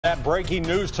That breaking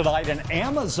news tonight, an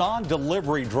Amazon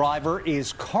delivery driver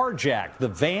is carjacked. The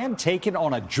van taken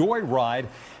on a joyride,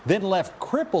 then left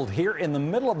crippled here in the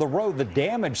middle of the road. The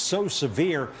damage so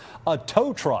severe, a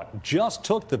tow truck just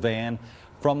took the van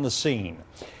from the scene.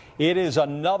 It is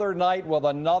another night with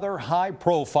another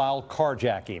high-profile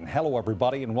carjacking. Hello,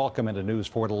 everybody, and welcome into News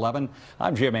 4 at 11.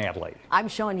 I'm Jim Adley. I'm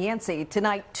Sean Yancey.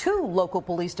 Tonight, 2 local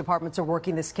police departments are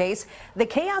working this case. The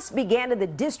chaos began in the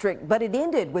district, but it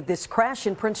ended with this crash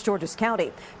in Prince George's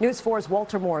County. News 4's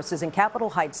Walter Morris is in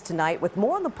Capitol Heights tonight with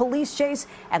more on the police chase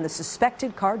and the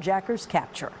suspected carjacker's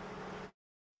capture.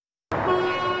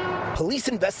 Police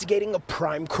investigating a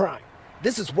prime crime.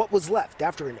 This is what was left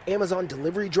after an Amazon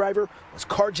delivery driver was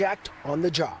carjacked on the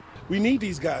job. We need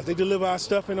these guys. They deliver our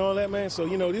stuff and all that, man. So,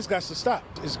 this got to stop.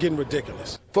 It's getting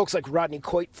ridiculous. Folks like Rodney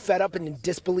Coit fed up and in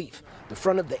disbelief. The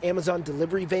front of the Amazon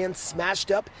delivery van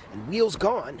smashed up and wheels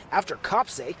gone after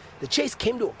cops say the chase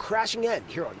came to a crashing end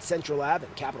here on Central Ave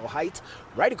in Capitol Heights,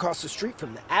 right across the street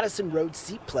from the Addison Road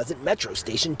Seat Pleasant Metro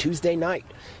Station Tuesday night.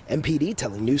 MPD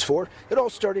telling News 4 it all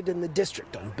started in the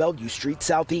district on Bellevue Street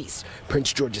Southeast.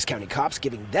 Prince George's County cops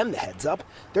giving them the heads up.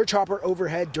 Their chopper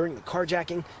overhead during the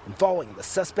carjacking and following the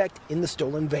suspect in the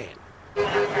stolen van.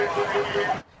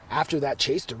 After that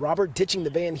chase, the robber ditching the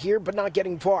van here but not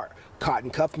getting far, caught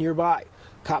and cuffed nearby.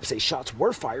 Cops say shots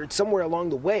were fired somewhere along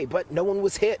the way, but no one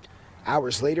was hit.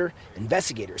 Hours later,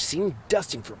 investigators seen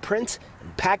dusting for prints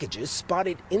and packages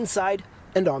spotted inside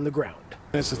and on the ground.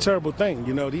 It's a terrible thing.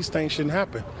 These things shouldn't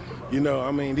happen.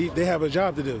 They have a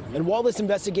job to do. And while this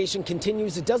investigation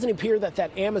continues, it doesn't appear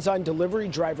that Amazon delivery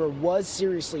driver was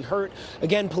seriously hurt.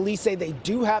 Again, police say they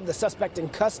do have the suspect in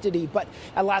custody, but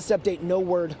at last update, no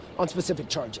word on specific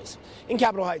charges. In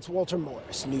Capitol Heights, Walter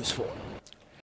Morris, News 4.